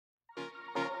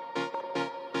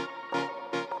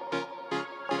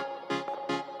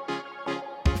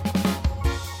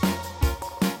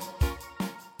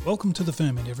Welcome to The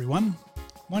Ferment, everyone.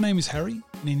 My name is Harry,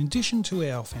 and in addition to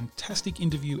our fantastic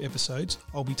interview episodes,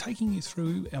 I'll be taking you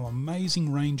through our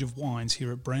amazing range of wines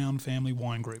here at Brown Family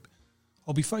Wine Group.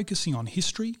 I'll be focusing on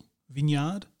history,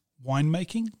 vineyard,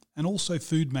 winemaking, and also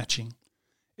food matching.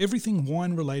 Everything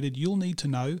wine-related you'll need to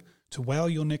know to wow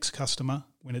your next customer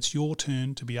when it's your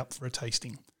turn to be up for a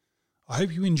tasting. I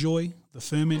hope you enjoy the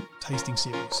Ferment Tasting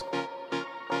Series.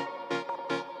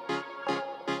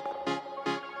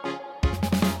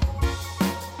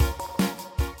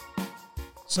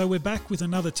 So we're back with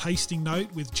another tasting note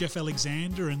with Jeff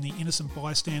Alexander and the Innocent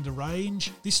Bystander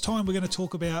range. This time we're going to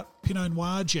talk about Pinot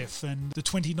Noir, Jeff, and the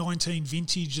 2019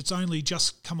 vintage. It's only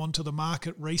just come onto the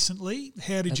market recently.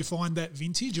 How did you find that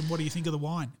vintage and what do you think of the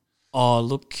wine? Oh,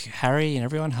 look, Harry and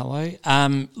everyone, hello.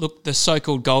 Look, the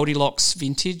so-called Goldilocks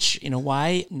vintage in a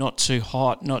way, not too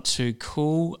hot, not too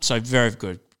cool. So very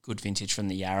good vintage from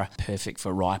the Yarra, perfect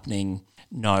for ripening.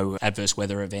 No adverse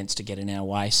weather events to get in our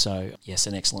way. So, yes,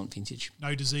 an excellent vintage.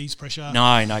 No disease pressure?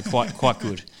 No, quite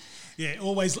good. Yeah,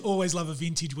 always love a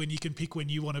vintage when you can pick when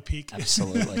you want to pick.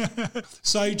 Absolutely.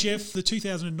 So, Jeff, the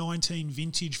 2019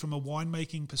 vintage from a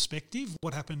winemaking perspective,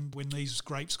 what happened when these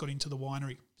grapes got into the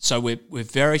winery? So we're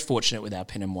very fortunate with our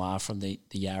Pinot Noir from the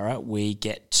Yarra. We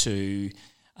get to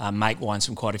make wines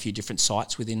from quite a few different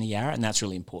sites within the Yarra, and that's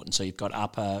really important. So you've got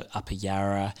upper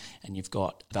Yarra and you've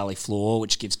got valley floor,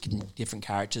 which gives different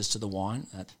characters to the wine.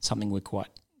 That's something we're quite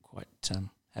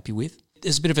happy with.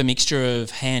 There's a bit of a mixture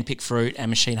of hand-picked fruit and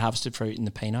machine-harvested fruit in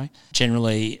the Pinot.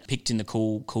 Generally picked in the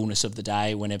coolness of the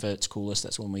day. Whenever it's coolest,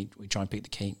 that's when we try and pick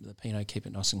the Pinot, keep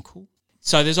it nice and cool.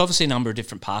 So there's obviously a number of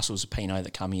different parcels of Pinot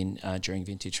that come in during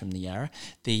vintage from the Yarra.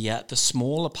 The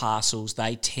smaller parcels,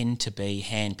 they tend to be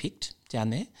hand-picked down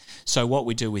there. So what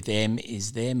we do with them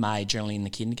is they're made generally in the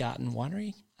Kindergarten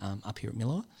winery up here at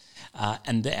Miller.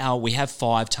 And we have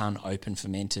 5-ton open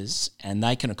fermenters and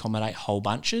they can accommodate whole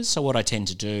bunches. So what I tend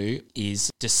to do is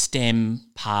destem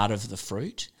part of the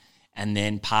fruit and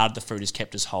then part of the fruit is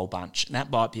kept as whole bunch. And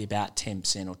that might be about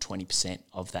 10% or 20%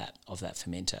 of that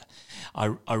fermenter.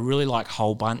 I really like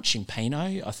whole bunch in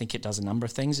Pinot. I think it does a number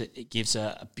of things. It gives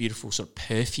a beautiful sort of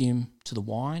perfume to the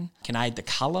wine. Can aid the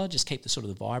colour, just keep the sort of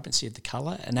the vibrancy of the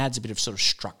colour, and adds a bit of sort of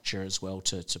structure as well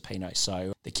to Pinot.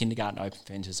 So the Kindergarten open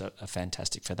fermenters are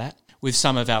fantastic for that. With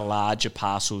some of our larger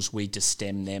parcels, we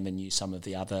destem them and use some of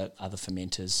the other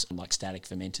fermenters, like static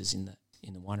fermenters in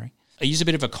the winery. I use a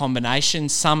bit of a combination.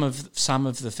 Some of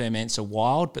the ferments are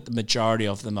wild, but the majority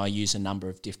of them I use a number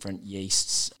of different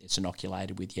yeasts. It's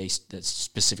inoculated with yeast that's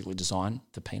specifically designed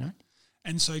for Pinot.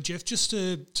 And so, Jeff, just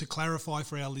to clarify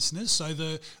for our listeners, so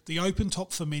the open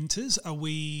top fermenters, are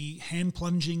we hand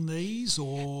plunging these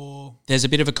or? There's a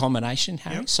bit of a combination,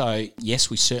 Harry. Yep. So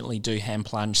yes, we certainly do hand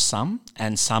plunge some,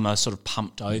 and some are sort of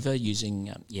pumped over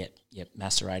using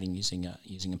macerating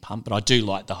using a pump. But I do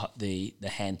like the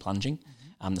hand plunging.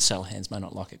 The cell hands may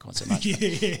not like it quite so much. Yeah,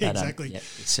 but, exactly.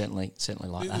 It's certainly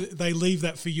like that. They leave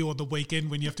that for you on the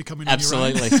weekend when you have to come in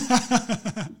Absolutely. on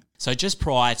your own. So just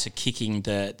prior to kicking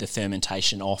the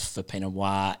fermentation off for Pinot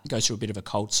Noir, it goes through a bit of a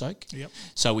cold soak. Yep.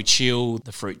 So we chill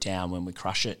the fruit down when we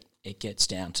crush it. It gets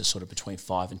down to sort of between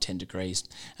 5 and 10 degrees,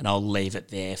 and I'll leave it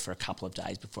there for a couple of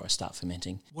days before I start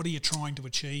fermenting. What are you trying to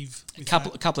achieve with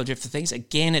a couple of different things.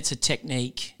 Again, it's a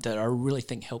technique that I really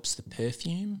think helps the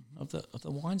perfume of the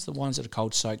wines. The wines that are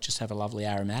cold soaked just have a lovely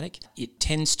aromatic. It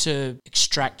tends to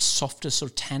extract softer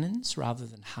sort of tannins rather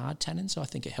than hard tannins, so I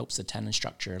think it helps the tannin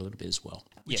structure a little bit as well.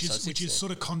 Which is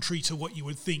sort of contrary to what you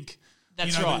would think.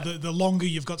 That's right. The longer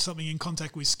you've got something in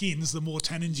contact with skins, the more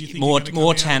tannins you think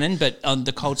more tannin, but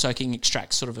the cold soaking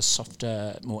extracts sort of a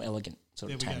softer, more elegant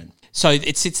sort of tannin. So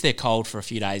it sits there cold for a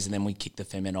few days, and then we kick the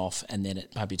ferment off, and then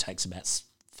it maybe takes about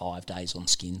 5 days on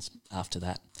skins after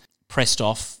that. Pressed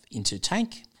off into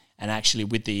tank, and actually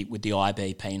with the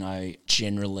IB Pinot,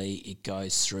 generally it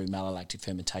goes through malolactic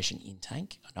fermentation in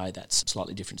tank. I know that's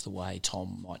slightly different to the way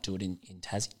Tom might do it in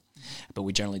Tassie, but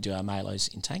we generally do our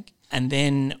Malos in tank. And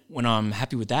then when I'm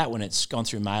happy with that, when it's gone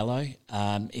through Malo,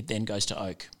 it then goes to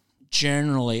oak.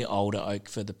 Generally older oak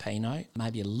for the Pinot,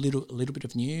 maybe a little bit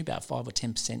of new, about 5 or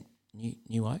 10%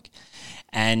 new oak,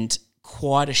 and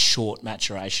quite a short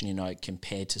maturation in oak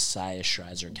compared to, say, a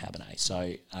Shiraz or a Cabernet.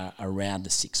 So around the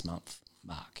 6-month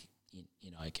mark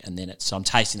in oak, and then so I'm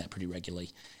tasting that pretty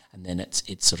regularly, and then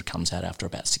it sort of comes out after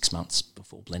about 6 months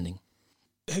before blending.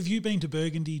 Have you been to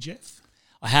Burgundy, Jeff?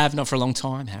 I have, not for a long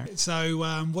time, Harry.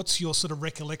 So what's your sort of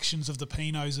recollections of the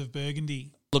Pinots of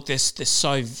Burgundy? Look, they're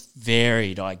so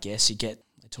varied, I guess. They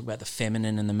talk about the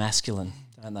feminine and the masculine,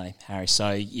 don't they, Harry?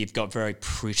 So you've got very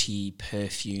pretty,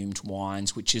 perfumed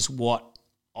wines, which is what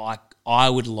I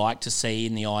would like to see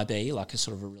in the IB, like a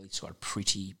sort of a really sort of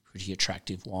pretty pretty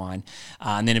attractive wine.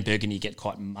 And then in Burgundy, you get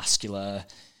quite muscular,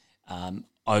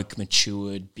 oak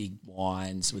matured, big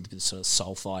wines with a bit of sort of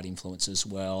sulphide influence as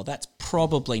well. That's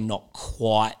probably not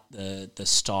quite the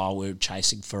style we're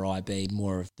chasing for IB,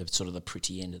 more of the sort of the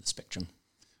pretty end of the spectrum.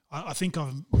 I think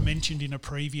I've mentioned in a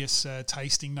previous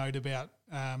tasting note about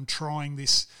trying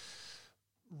this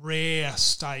rare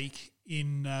steak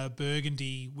in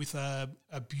Burgundy with a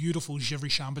beautiful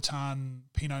Gevrey-Chambertin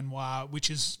Pinot Noir, which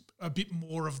is a bit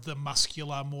more of the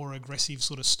muscular, more aggressive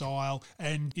sort of style.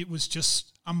 And it was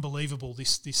just unbelievable.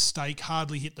 This steak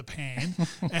hardly hit the pan.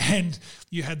 And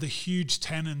you had the huge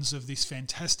tannins of this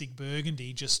fantastic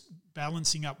Burgundy just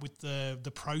balancing up with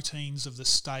the proteins of the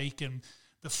steak, and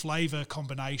the flavour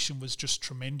combination was just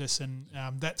tremendous. And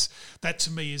that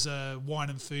to me is a wine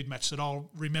and food match that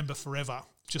I'll remember forever,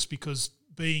 just because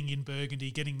being in Burgundy,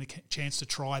 getting the chance to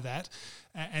try that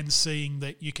and seeing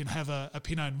that you can have a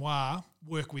Pinot Noir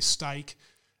work with steak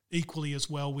equally as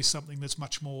well with something that's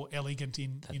much more elegant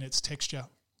in its texture.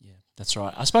 Yeah, that's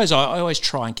right. I suppose I always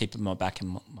try and keep in my back in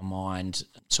my mind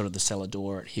sort of the cellar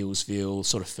door at Hillsville,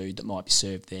 sort of food that might be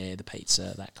served there, the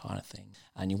pizza, that kind of thing.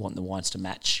 And you want the wines to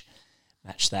match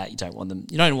that. You don't want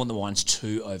the wines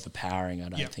too overpowering, I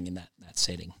don't think, in that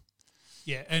setting.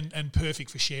 Yeah, and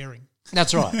perfect for sharing.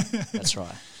 That's right. That's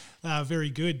right.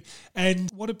 Very good. And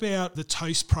what about the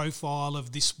taste profile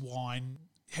of this wine?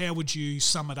 How would you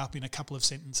sum it up in a couple of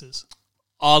sentences?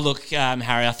 Oh, look,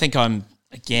 Harry, I think I'm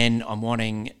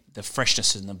wanting the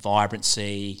freshness and the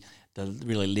vibrancy, the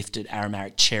really lifted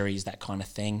aromatic cherries, that kind of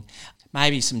thing.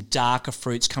 Maybe some darker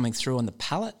fruits coming through on the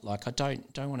palate. Like, I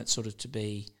don't want it sort of to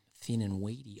be thin and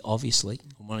weedy, obviously.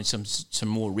 I'm wanting some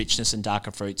more richness and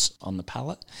darker fruits on the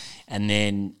palate. And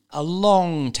then a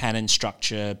long tannin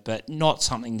structure, but not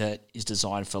something that is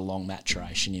designed for long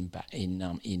maturation in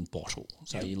bottle.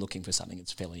 So You're looking for something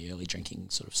that's fairly early drinking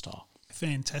sort of style.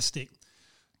 Fantastic.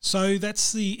 So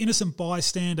that's the Innocent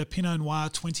Bystander Pinot Noir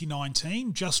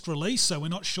 2019, just released. So we're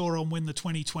not sure on when the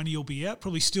 2020 will be out.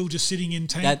 Probably still just sitting in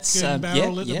tank and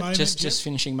barrel at the moment. Just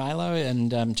finishing Malo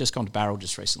and just gone to barrel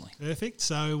just recently. Perfect.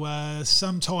 So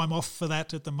some time off for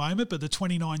that at the moment. But the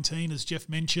 2019, as Jeff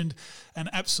mentioned, an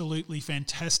absolutely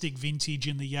fantastic vintage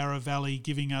in the Yarra Valley,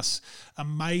 giving us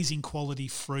amazing quality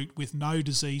fruit with no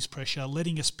disease pressure,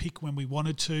 letting us pick when we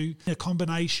wanted to. A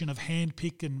combination of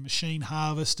hand-picked and machine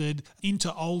harvested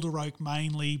into older oak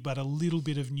mainly, but a little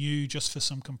bit of new just for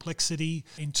some complexity.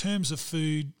 In terms of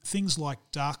food, things like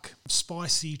duck,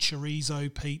 spicy chorizo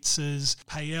pizzas,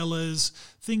 paellas,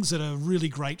 things that are really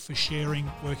great for sharing,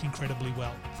 work incredibly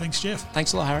well. Thanks, Jeff.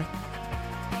 Thanks a lot, Harry.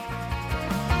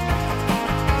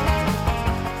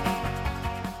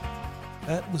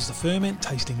 That was the Ferment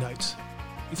Tasting Notes.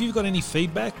 If you've got any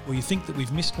feedback or you think that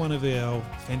we've missed one of our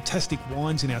fantastic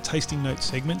wines in our tasting notes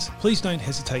segments, please don't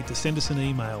hesitate to send us an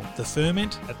email,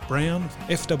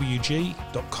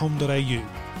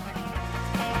 theferment@brownfwg.com.au.